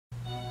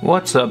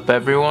What's up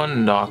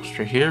everyone,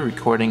 Knoxtra here,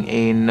 recording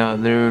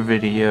another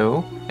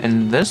video,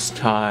 and this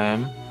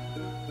time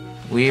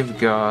we've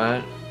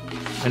got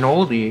an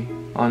oldie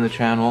on the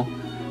channel.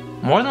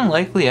 More than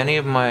likely any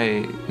of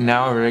my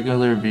now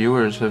regular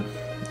viewers have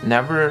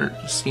never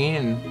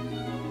seen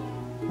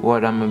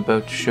what I'm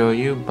about to show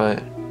you,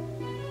 but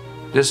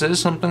this is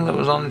something that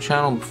was on the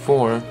channel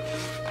before.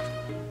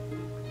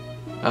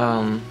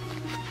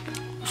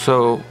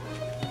 So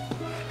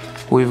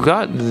we've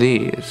got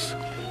these.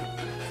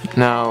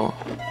 Now,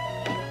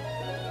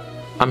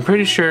 I'm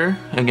pretty sure,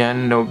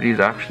 again, nobody's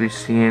actually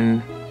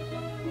seen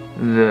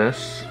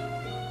this,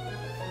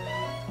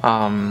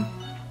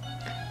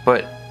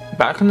 but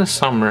back in the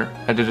summer,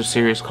 I did a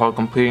series called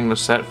Completing the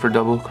Set for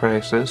Double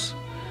Crisis.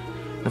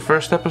 The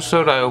first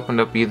episode, I opened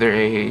up either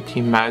a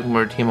Team Magma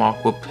or Team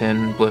Aqua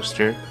pin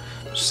blister.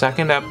 The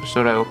second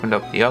episode, I opened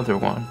up the other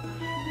one.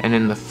 And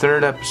in the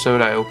third episode,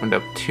 I opened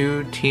up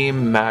 2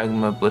 Team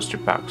Magma blister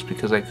packs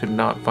because I could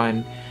not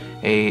find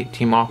a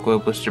Team Aqua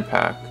blister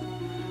pack.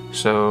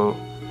 So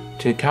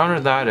to counter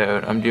that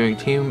out, I'm doing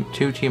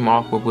 2 Team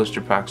Aqua blister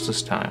packs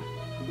this time.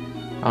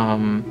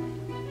 I'm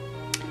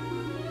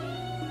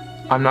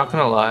not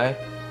gonna lie,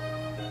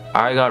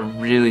 I got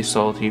really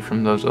salty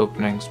from those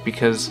openings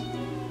because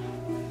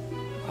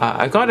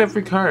I got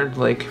every card.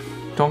 Like,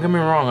 don't get me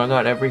wrong, I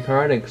got every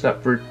card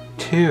except for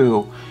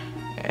 2,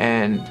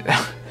 and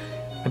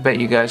I bet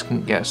you guys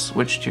can guess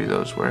which 2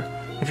 those were.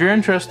 If you're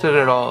interested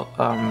at all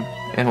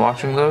in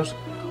watching those,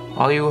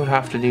 all you would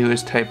have to do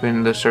is type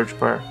in the search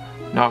bar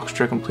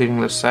Knoxtra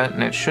Completing the Set,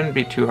 and it shouldn't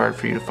be too hard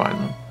for you to find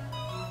them.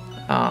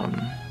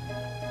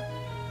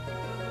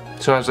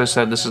 So as I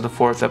said, this is the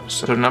 4th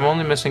episode, and I'm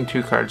only missing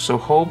 2 cards, so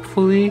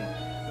hopefully,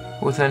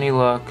 with any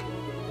luck,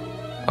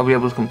 I'll be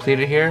able to complete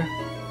it here.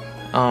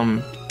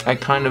 I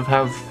kind of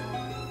have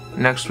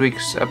next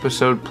week's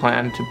episode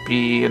planned to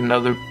be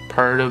another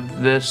part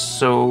of this,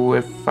 so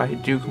if I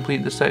do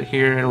complete the set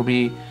here, it'll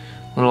be a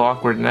little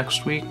awkward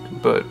next week,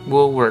 but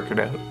we'll work it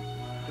out.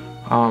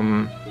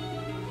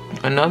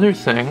 Another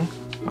thing,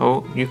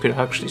 oh, you could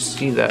actually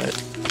see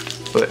that,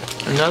 but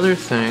another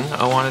thing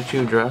I wanted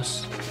to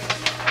address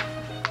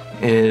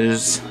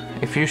is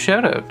a few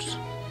shoutouts.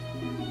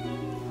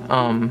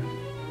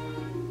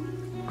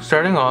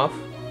 Starting off,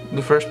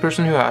 the first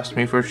person who asked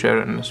me for a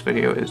shoutout in this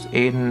video is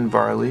Aiden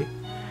Varley.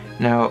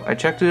 Now, I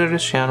checked out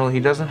his channel, he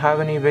doesn't have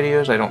any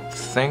videos, I don't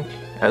think,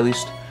 at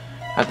least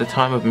at the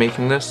time of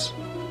making this.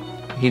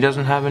 He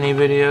doesn't have any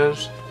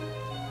videos,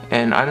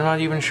 and I'm not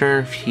even sure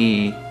if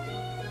he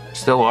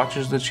still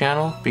watches the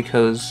channel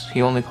because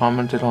he only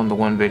commented on the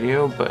 1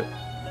 video, but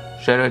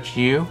shout out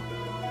to you.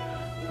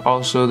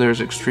 Also,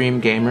 there's Extreme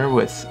Gamer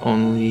with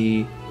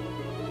only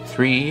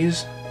 3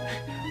 E's.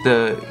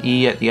 The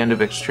E at the end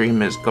of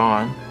Extreme is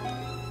gone.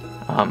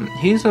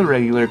 He's a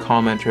regular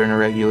commenter and a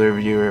regular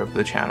viewer of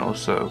the channel,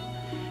 so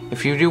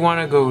if you do want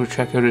to go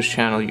check out his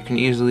channel, you can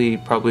easily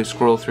probably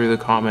scroll through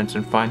the comments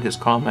and find his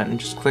comment and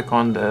just click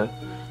on the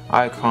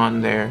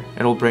icon there.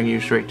 It'll bring you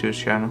straight to his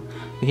channel.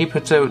 And he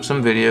puts out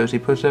some videos, he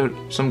puts out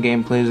some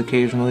gameplays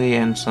occasionally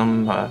and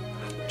some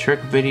trick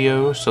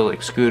videos, so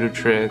like scooter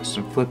tricks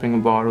and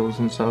flipping bottles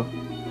and stuff.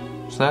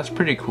 So that's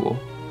pretty cool.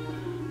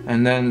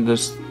 And then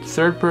this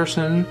third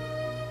person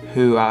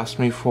who asked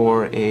me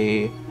for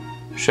a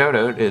shout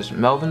out is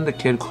Melvin the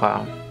Kid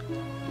Clown.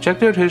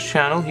 Checked out his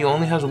channel, he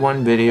only has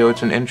 1 video,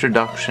 it's an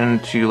introduction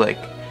to like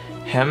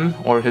him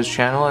or his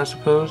channel, I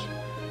suppose.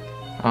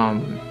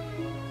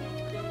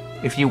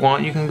 If you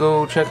want, you can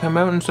go check him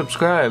out and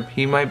subscribe.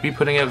 He might be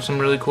putting out some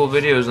really cool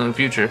videos in the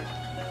future.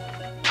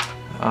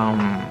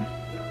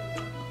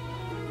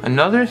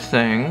 Another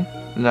thing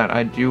that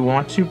I do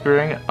want to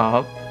bring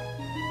up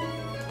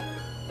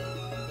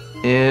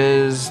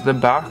is the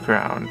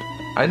background.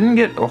 I didn't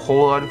get a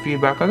whole lot of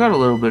feedback. I got a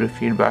little bit of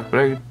feedback, but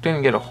I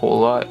didn't get a whole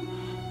lot.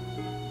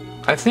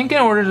 I think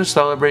in order to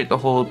celebrate the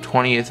whole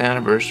 20th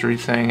anniversary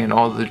thing and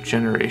all the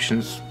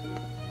generations,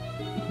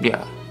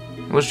 yeah,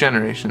 it was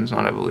generations,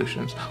 not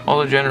evolutions, all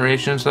the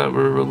generations that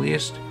were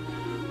released,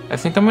 I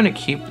think I'm gonna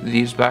keep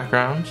these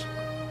backgrounds.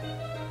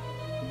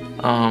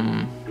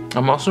 I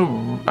also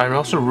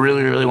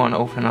really want to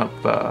open up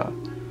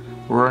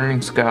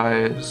Roaring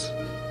Skies,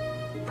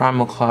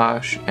 Primal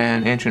Clash,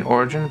 and Ancient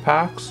Origin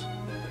packs,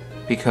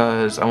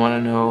 because I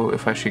want to know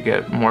if I should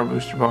get more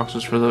booster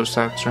boxes for those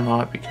sets or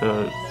not,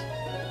 because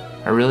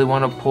I really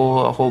want to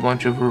pull a whole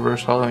bunch of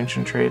Reverse Hollow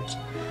Ancient traits,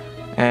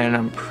 and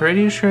I'm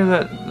pretty sure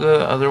that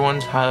the other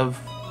ones have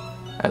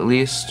at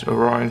least a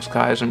Roaring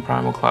Skies and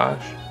Primal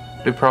Clash.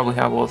 They probably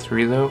have all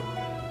 3 though,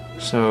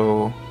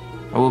 so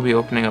I will be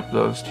opening up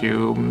those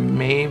 2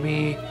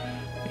 maybe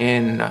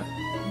in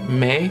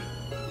May.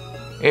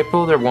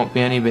 April there won't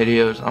be any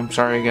videos, I'm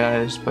sorry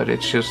guys, but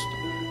it's just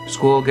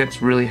school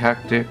gets really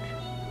hectic,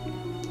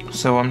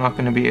 so I'm not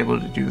going to be able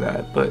to do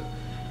that. But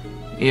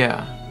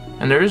yeah,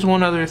 and there is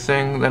one other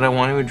thing that I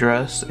want to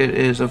address. It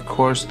is of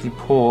course the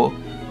poll.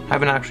 I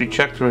haven't actually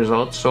checked the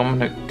results, so I'm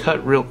going to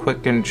cut real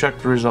quick and check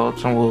the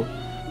results, and we'll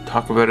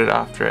talk about it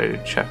after I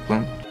check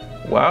them.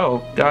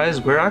 Wow,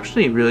 guys, we're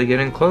actually really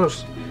getting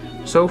close.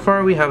 So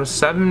far we have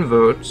 7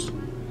 votes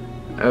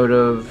out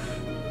of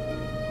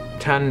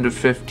 10 to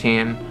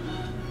 15.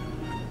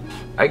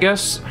 I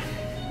guess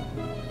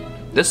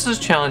this is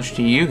a challenge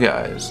to you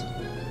guys,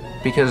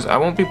 because I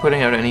won't be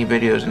putting out any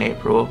videos in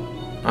April.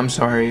 I'm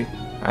sorry.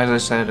 As I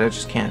said, I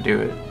just can't do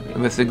it.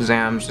 With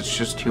exams, it's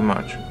just too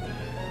much.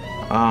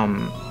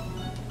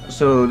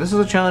 So this is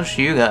a challenge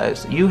to you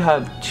guys. You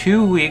have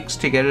 2 weeks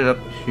to get it up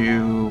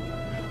to,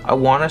 I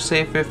want to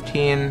say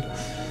 15.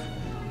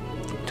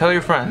 Tell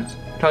your friends.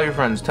 Tell your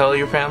friends. Tell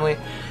your family.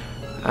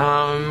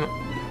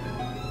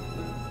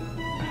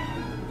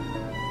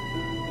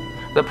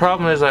 The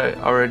problem is I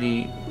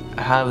already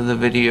have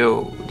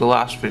the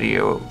last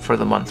video for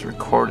the month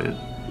recorded.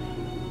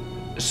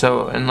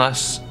 So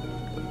unless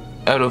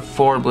out of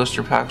 4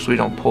 blister packs we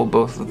don't pull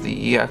both of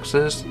the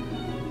EXs,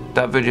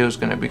 that video is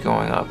going to be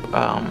going up.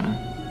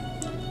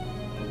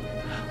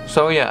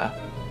 So yeah,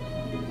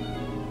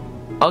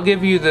 I'll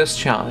give you this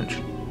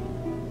challenge.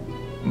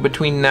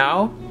 Between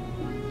now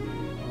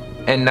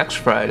and next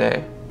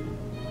Friday,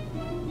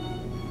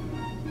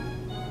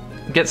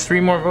 get 3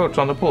 more votes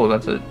on the poll.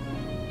 That's it.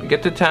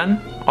 Get to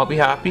 10, I'll be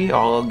happy.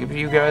 I'll give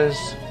you guys,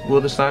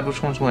 we'll decide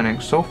which one's winning.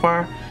 So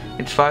far,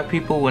 it's 5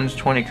 people wins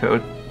 20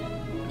 code.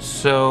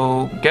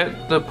 So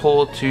get the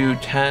poll to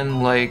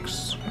 10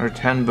 likes or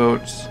 10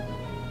 votes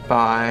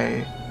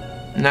by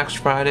next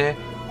Friday,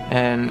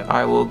 and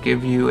I will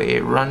give you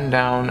a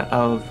rundown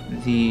of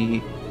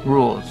the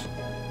rules.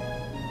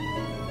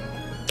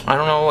 I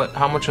don't know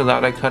how much of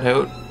that I cut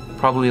out.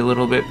 Probably a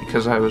little bit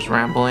because I was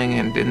rambling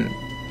and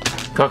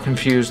got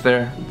confused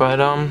there. But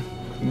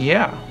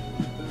yeah.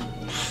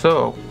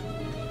 So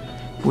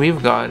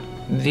we've got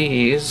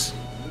these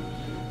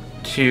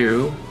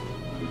 2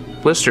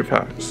 blister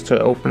packs to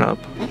open up.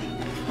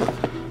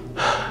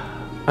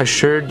 I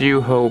sure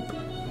do hope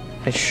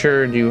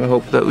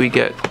that we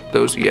get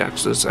those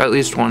EXs, at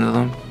least one of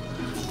them.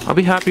 I'll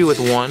be happy with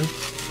one.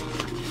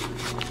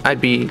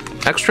 I'd be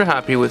extra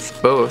happy with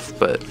both,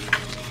 but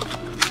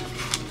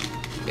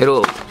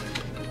it'll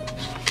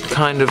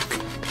kind of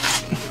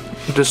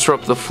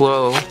disrupt the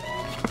flow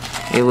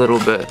a little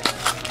bit,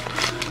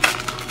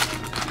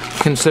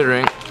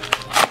 considering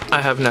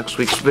I have next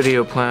week's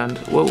video planned.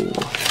 Whoa.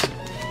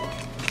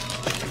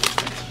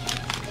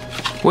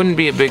 Wouldn't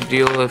be a big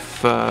deal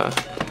if,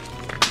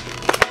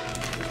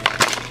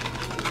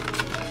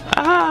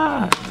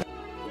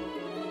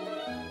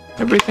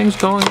 everything's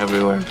going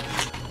everywhere.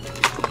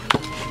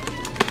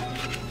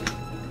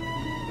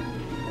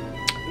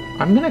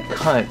 I'm gonna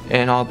cut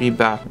and I'll be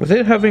back. With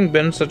it having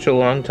been such a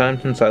long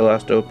time since I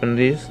last opened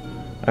these,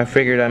 I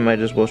figured I might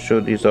as well show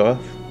these off.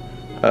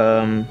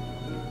 I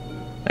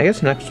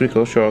guess next week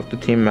I'll show off the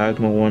Team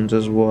Magma ones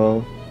as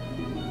well.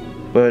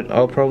 But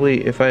I'll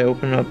probably, if I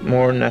open up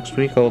more next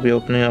week, I'll be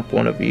opening up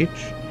one of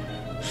each.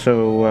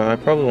 So I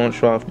probably won't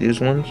show off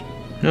these ones.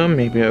 No,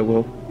 maybe I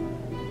will.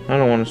 I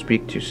don't want to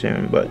speak too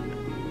soon, but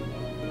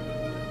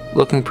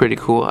looking pretty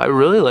cool. I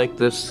really like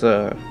this.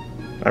 I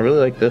really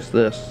like this.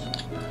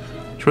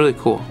 It's really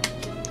cool.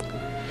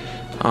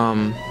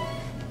 I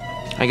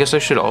guess I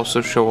should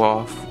also show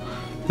off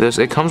this.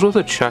 It comes with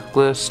a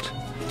checklist.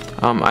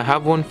 I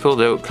have one filled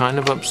out kind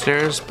of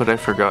upstairs, but I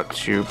forgot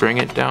to bring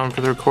it down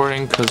for the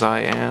recording because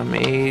I am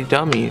a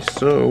dummy,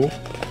 so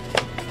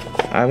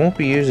I won't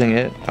be using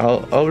it.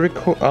 I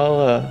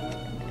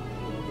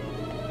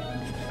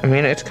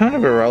mean, it's kind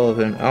of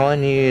irrelevant. All I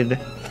need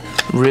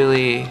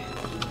really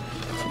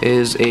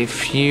is a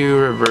few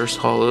reverse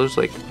hollows,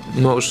 like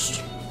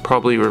most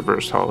probably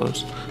reverse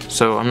hollows.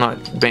 So I'm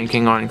not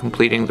banking on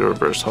completing the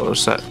reverse hollow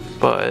set,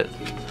 but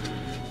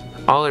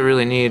all I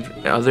really need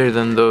other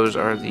than those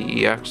are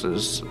the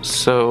EXs.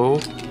 So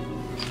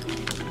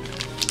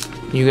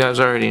you guys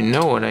already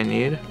know what I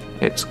need.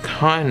 It's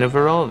kind of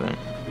irrelevant.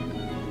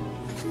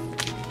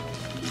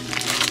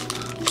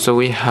 So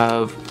we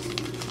have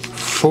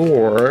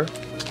 4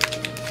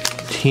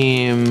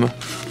 Team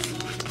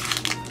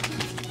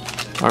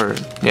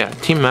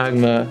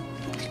Magma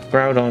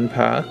Groudon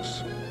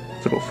packs.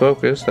 If it'll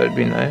focus, that'd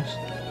be nice.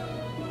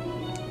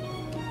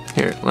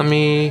 Here, let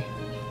me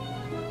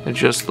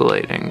adjust the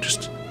lighting,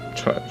 just a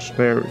touch.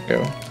 There we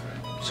go.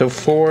 So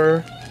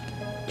 4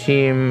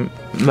 Team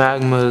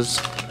Magma's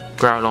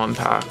Groudon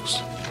packs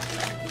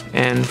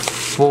and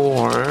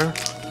 4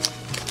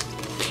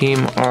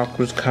 Team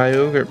Aqua's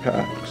Kyogre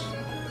packs.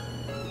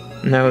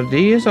 Now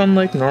these,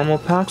 unlike normal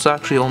packs,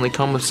 actually only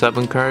come with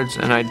 7 cards,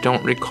 and I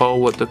don't recall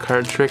what the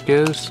card trick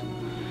is.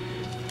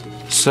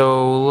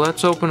 So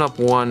let's open up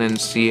one and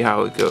see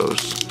how it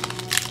goes.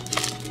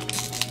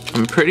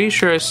 I'm pretty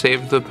sure I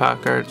saved the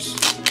pack arts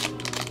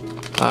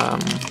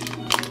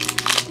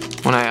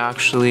when I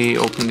actually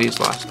opened these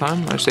last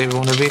time. I saved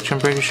one of each, I'm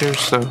pretty sure,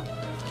 so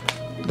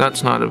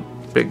that's not a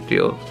big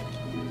deal.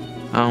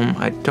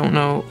 I don't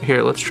know.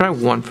 Here, let's try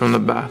one from the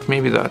back.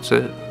 Maybe that's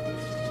it.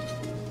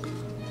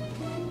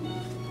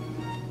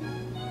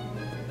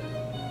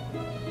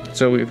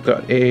 So we've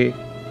got a...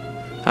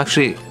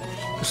 Actually,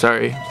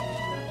 sorry.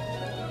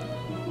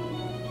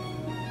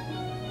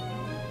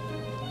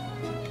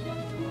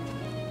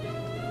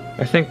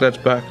 I think that's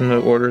back in the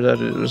order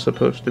that it was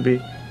supposed to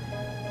be.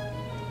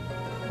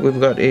 We've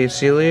got a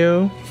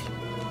Celio,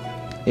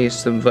 a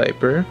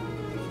Subviper,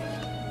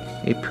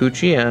 a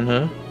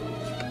Poochyena,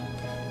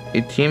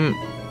 a Team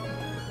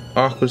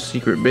Aqua's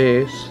Secret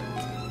Base,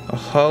 a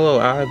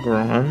Hollow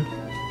Aggron.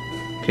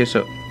 Okay,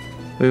 so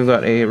we've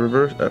got a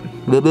reverse,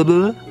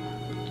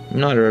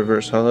 not a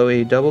reverse hollow,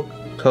 a double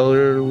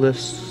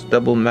colorless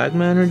double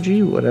magma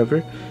energy,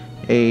 whatever,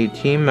 a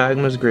Team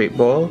Magma's Great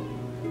Ball,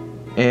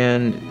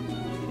 and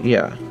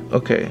yeah,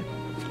 okay.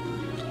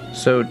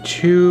 So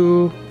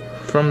 2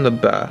 from the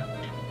back.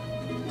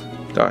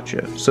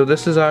 Gotcha. So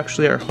this is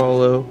actually our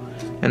hollow,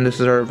 and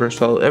this is our reverse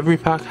hollow. Every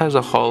pack has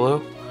a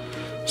hollow,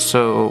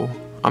 so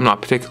I'm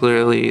not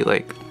particularly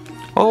like,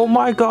 oh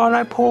my god,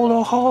 I pulled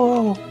a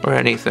hollow or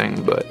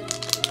anything, but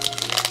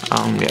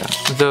yeah.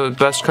 The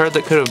best card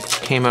that could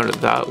have came out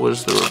of that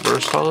was the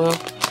reverse hollow.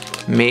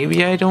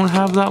 Maybe I don't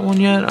have that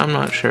one yet. I'm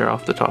not sure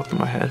off the top of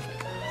my head.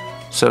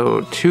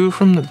 So 2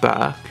 from the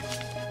back.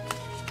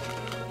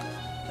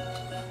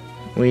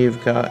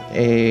 We've got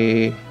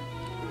a.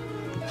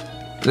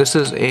 This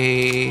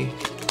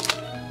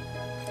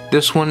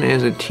one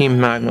is a Team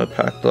Magma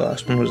pack. The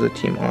last one was a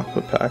Team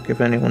Aqua pack,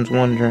 if anyone's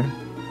wondering.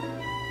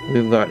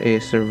 We've got a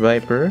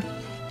Survivor,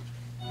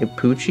 a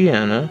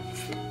Poochyena,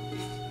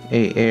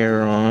 a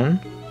Aeron,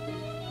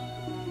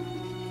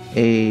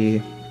 a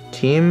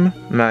Team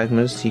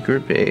Magma's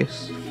Secret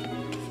Base,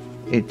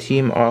 a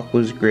Team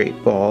Aqua's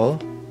Great Ball,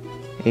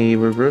 a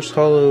Reverse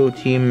Hollow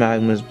Team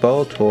Magma's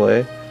Ball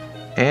Toy,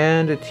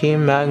 and a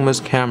Team Magma's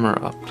Camera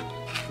Up.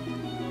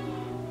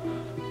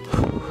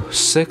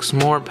 6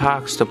 more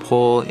packs to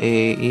pull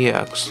a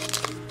EX.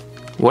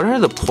 What are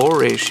the pull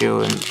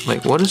ratio and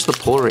like what is the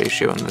pull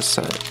ratio in this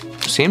set?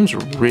 Seems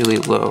really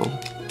low.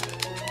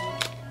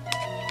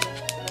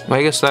 Well,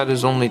 I guess that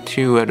is only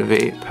 2 out of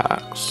 8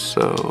 packs,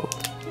 so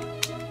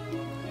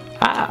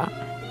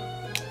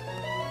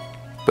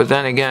but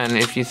then again,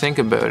 if you think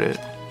about it,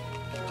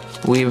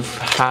 we've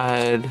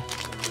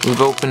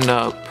opened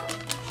up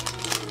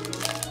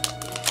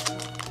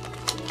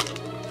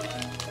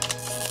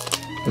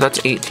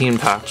that's 18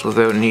 packs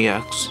without an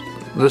EX.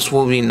 This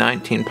will be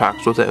 19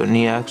 packs without an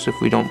EX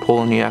if we don't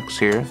pull an EX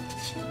here.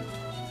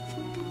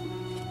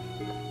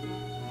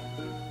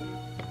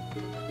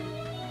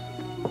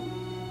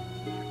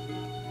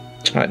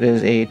 That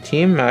is a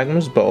Team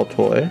Magma's Ball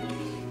Toy,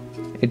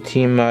 a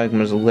Team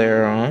Magma's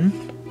Lairon,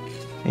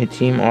 a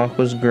Team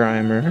Aqua's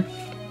Grimer,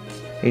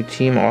 a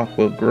Team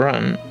Aqua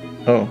Grunt.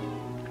 Oh,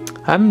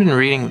 I haven't been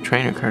reading the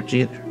trainer cards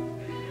either.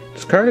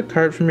 Discard a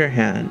card from your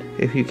hand.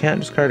 If you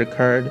can't discard a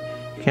card,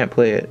 you can't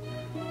play it.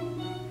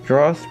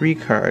 Draw 3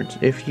 cards.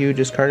 If you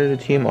discarded a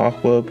Team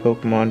Aqua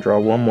Pokemon, draw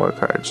 1 more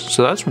card.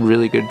 So that's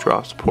really good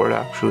draw support,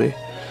 actually.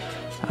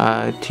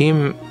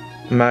 Team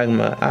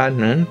Magma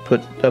Admin,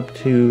 put up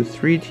to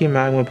 3 Team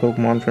Magma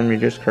Pokemon from your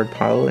discard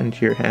pile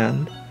into your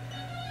hand.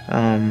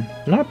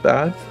 Not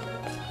bad.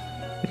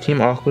 A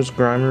Team Aqua's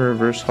Grimer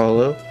Reverse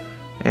Hollow,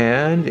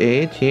 and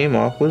a Team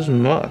Aqua's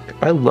Muck.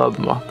 I love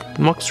Muck.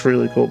 Muck's a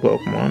really cool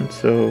Pokemon,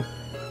 so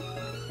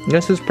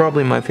this is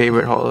probably my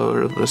favorite hollow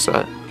of the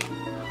set.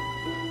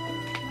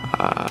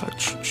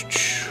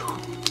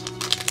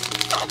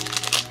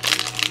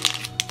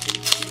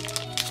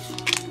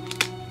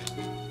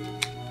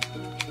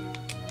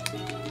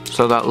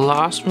 So that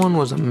last one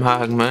was a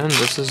Magma, and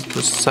this is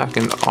the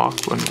second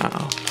Aqua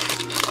now.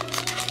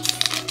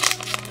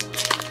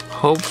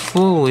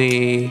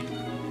 Hopefully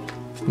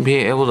be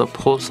able to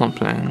pull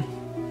something,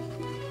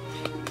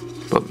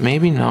 but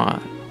maybe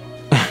not.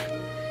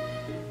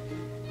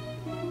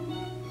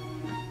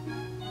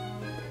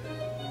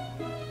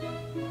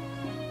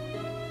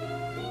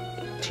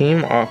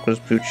 Team Aqua's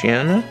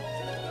Poochyena,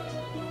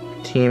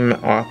 Team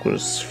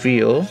Aqua's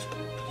Spheal,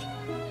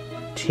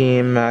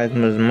 Team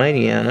Magma's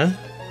Mightyena,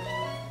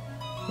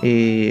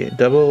 a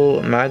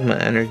double Magma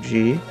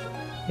Energy,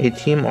 a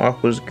Team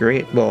Aqua's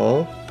Great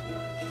Ball,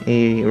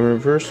 a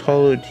Reverse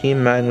Hollow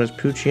Team Magma's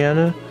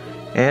Poochyena,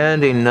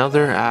 and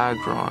another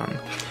Aggron.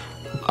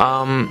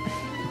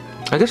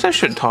 I guess I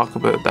should talk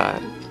about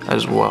that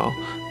as well.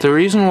 The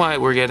reason why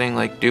we're getting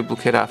like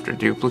duplicate after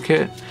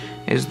duplicate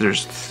is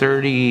there's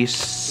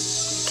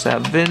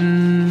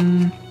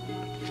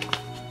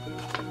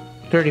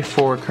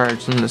 34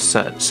 cards in the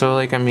set. So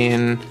like, I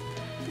mean,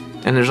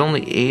 and there's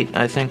only 8,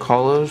 I think,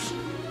 hollows.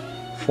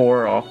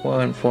 4 Aqua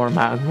and 4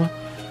 Magma.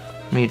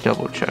 Let me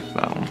double check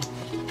that one.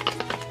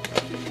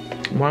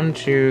 1,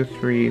 2,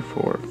 3,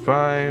 4,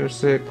 5,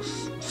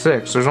 6.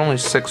 There's only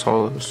 6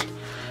 hollows.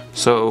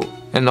 So,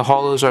 and the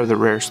hollows are the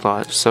rare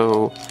slot.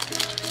 So,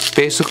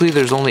 basically,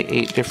 there's only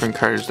 8 different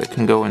cards that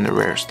can go in the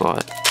rare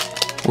slot,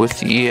 with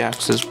the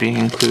EXs being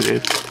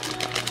included.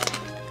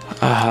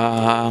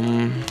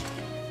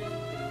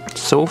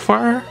 So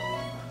far,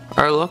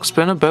 our luck's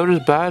been about as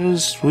bad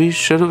as we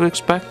should have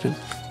expected.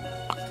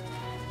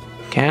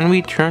 Can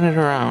we turn it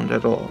around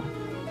at all?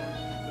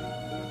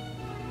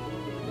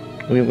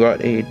 We've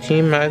got a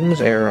Team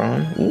Magma's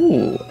Aeron.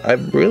 Ooh, I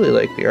really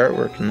like the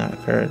artwork in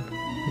that card.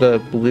 The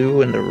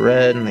blue and the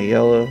red and the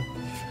yellow.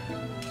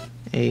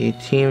 a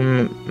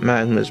Team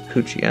Magma's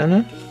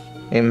Poochyena,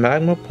 a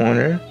Magma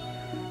Pointer.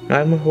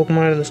 Magma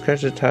Pokemon in this card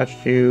is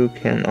attached to you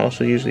can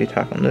also use the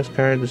attack on this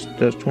card. This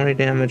does 20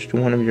 damage to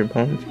one of your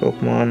opponent's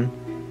Pokemon.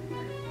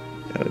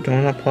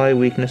 Don't apply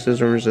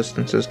weaknesses or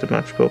resistances to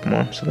match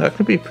Pokemon, so that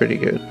could be pretty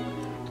good.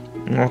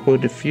 Aqua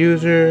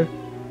Diffuser.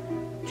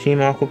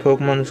 Team Aqua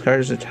Pokemon this card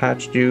is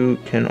attached to you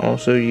can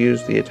also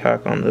use the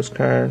attack on this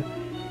card.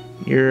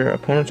 Your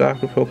opponent's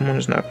Aqua Pokemon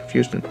is not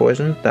confused and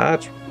poisoned.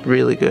 That's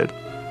really good.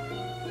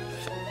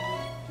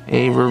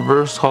 A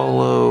Reverse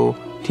Hollow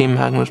Team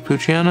Magma's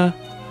Poochyena.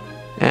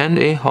 And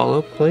a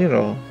Hollow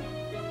Play-Doh.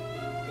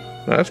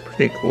 That's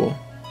pretty cool.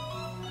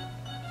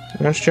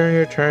 Once during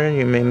your turn,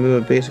 you may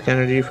move a basic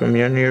energy from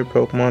your near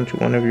Pokemon to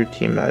one of your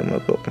Team Magma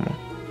Pokemon.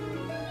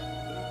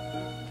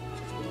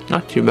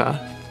 Not too bad.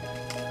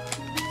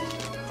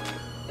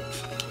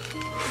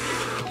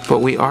 But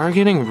we are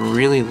getting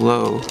really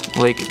low.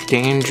 Like,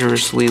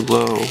 dangerously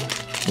low.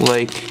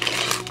 Like,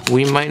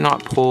 we might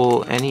not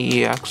pull any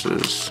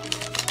EXs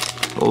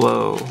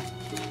low.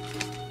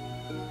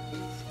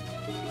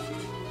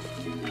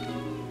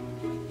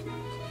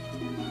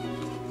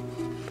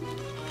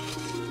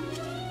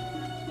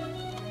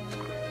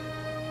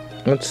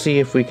 Let's see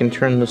if we can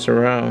turn this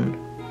around.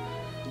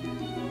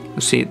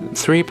 Let's see,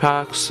 3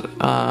 packs,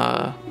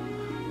 4,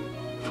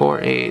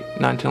 8,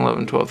 9, 10,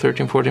 11, 12,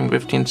 13, 14,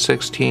 15,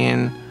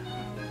 16,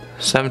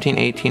 17,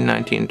 18,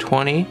 19,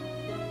 20.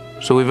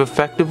 So we've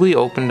effectively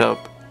opened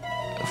up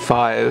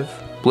 5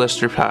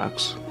 blister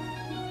packs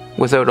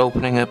without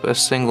opening up a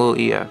single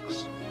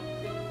EX.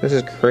 This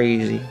is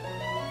crazy.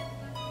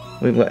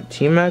 We've got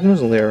Team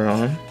Magma's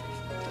Lairon,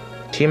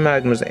 Team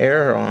Magma's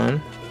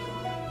Aeron,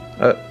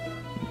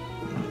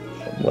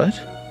 what?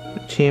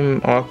 Team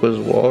Aqua's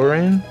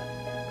Walrein?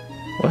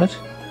 What?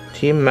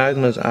 Team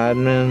Magma's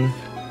Admin.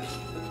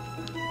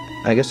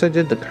 I guess I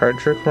did the card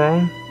trick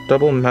wrong.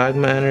 Double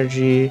Magma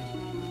Energy.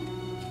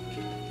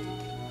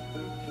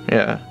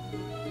 Yeah.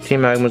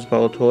 Team Magma's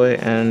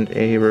Baltoy and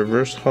a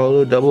Reverse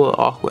Hollow Double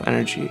Aqua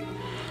Energy.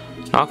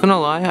 Not gonna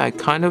lie, I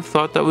kind of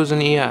thought that was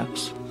an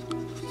EX.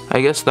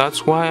 I guess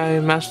that's why I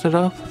messed it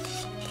up.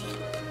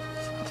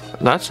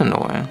 That's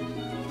annoying.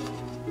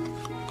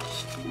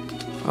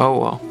 Oh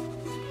well.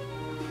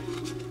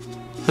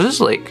 This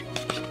is like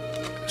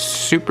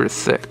super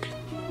thick.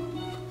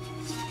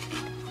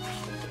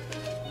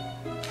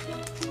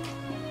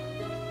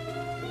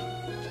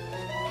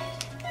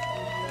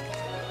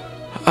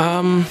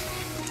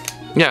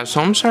 Yeah,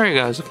 so I'm sorry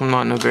guys if I'm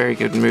not in a very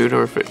good mood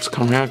or if it's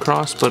coming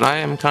across, but I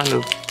am kind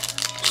of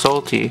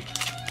salty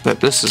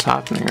that this is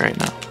happening right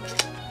now.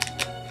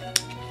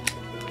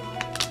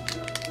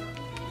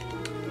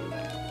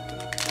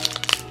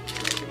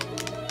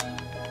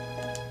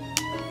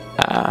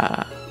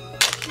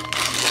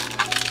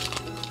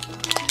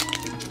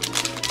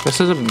 This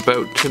is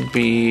about to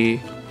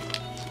be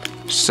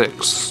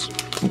 6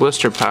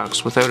 blister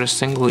packs without a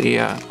single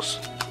EX.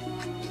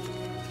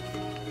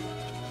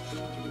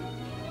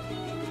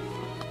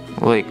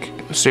 Like,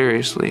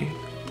 seriously,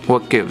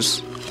 what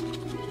gives?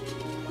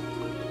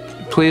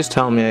 Please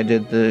tell me I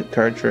did the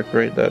card trick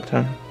right that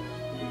time.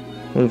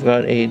 We've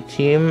got a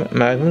Team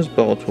Magma's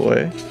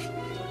Baltoy,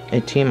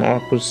 a Team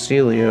Aqua's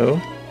Celio,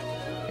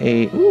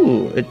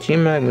 a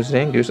Team Magma's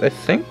Zangoose. I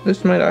think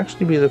this might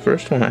actually be the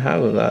first one I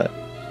have of that.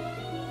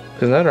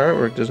 Because that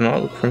artwork does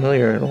not look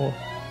familiar at all.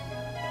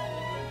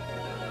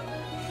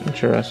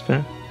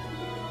 Interesting.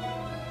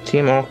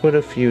 Team Aqua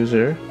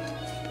Diffuser.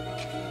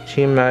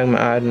 Team Magma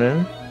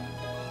Admin.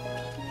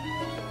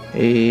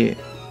 A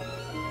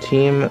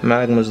Team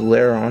Magma's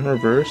Lairon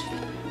reversed.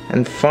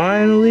 And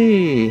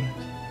finally,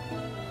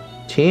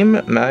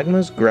 Team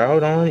Magma's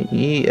Groudon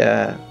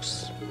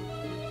EX.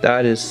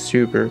 That is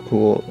super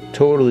cool.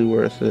 Totally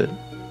worth it.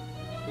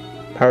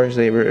 Power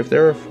Saber. If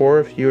there are 4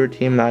 or fewer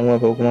Team Magma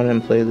Pokemon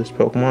in play, this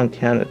Pokemon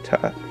can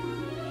attack.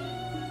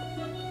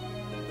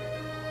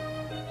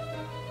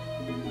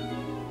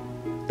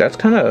 That's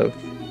kind of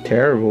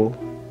terrible.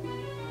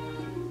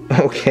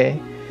 Okay.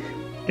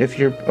 If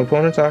your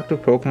opponent's active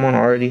Pokemon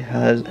already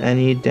has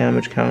any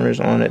damage counters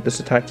on it,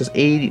 this attack does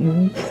 80.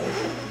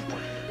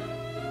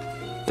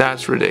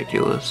 That's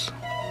ridiculous.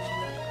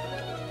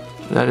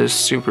 That is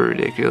super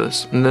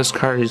ridiculous. And this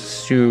card is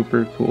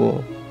super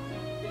cool.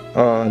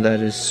 Oh, that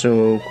is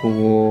so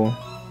cool.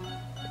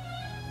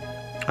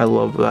 I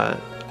love that.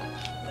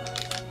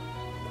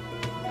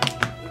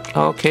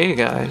 Okay,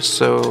 guys,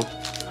 so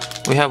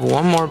we have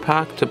one more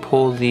pack to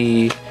pull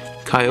the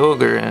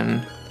Kyogre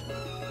in.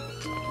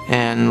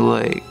 And,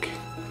 like...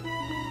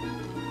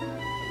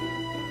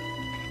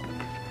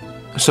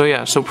 So,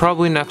 yeah, so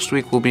probably next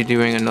week we'll be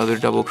doing another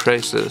Double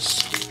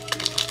Crisis.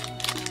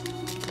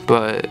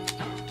 But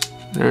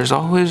there's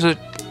always a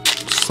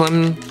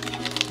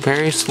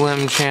very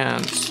slim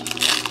chance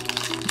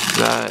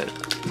that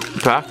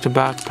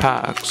back-to-back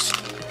packs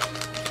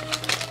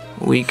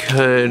we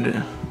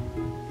could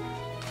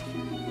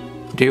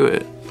do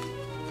it.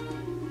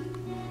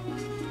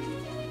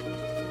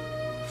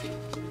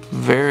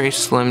 Very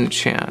slim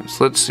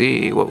chance. Let's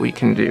see what we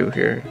can do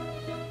here.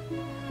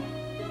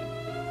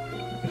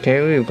 Okay,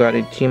 we've got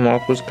a Team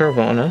Aqua's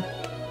Carvana,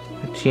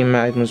 a Team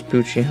Magma's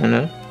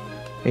Poochyena,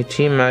 a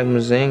Team Magma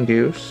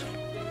Zangoose,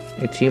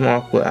 a Team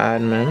Aqua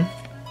Admin,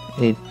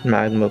 a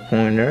Magma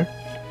Pointer,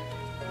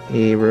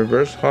 a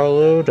Reverse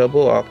Hollow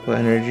Double Aqua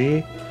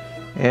Energy,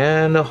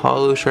 and a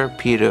Hollow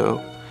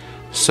Sharpedo.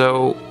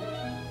 So,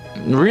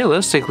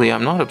 realistically,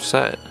 I'm not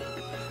upset.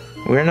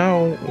 We're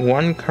now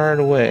one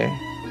card away.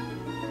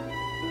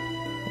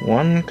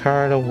 One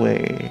card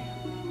away.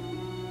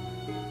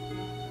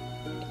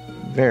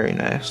 Very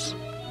nice.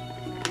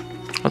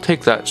 I'll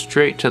take that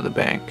straight to the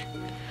bank.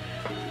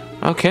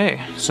 Okay,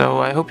 so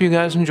I hope you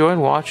guys enjoyed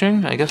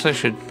watching. I guess I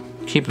should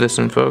keep this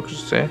in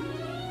focus, eh?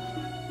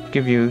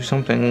 Give you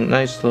something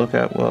nice to look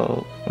at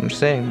while I'm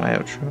saying my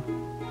outro.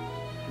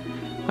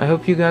 I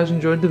hope you guys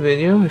enjoyed the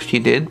video. If you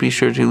did, be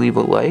sure to leave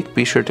a like.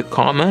 Be sure to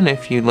comment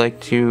if you'd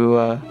like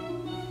to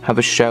have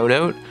a shout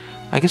out.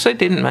 I guess I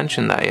didn't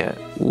mention that yet.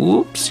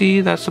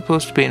 Whoopsie, that's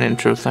supposed to be an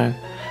intro thing.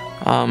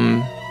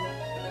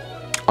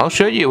 I'll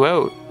shout you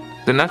out.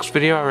 The next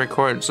video I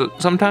record, so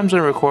sometimes I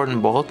record in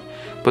bulk,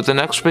 but the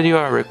next video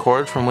I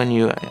record from when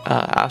you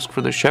ask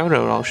for the shout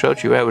out, I'll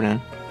shout you out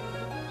in.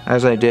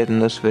 As I did in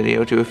this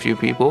video to a few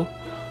people.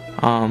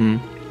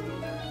 Alright,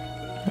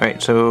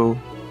 so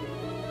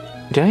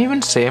did I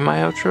even say my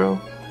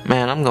outro?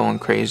 Man, I'm going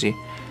crazy.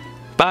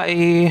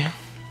 Bye!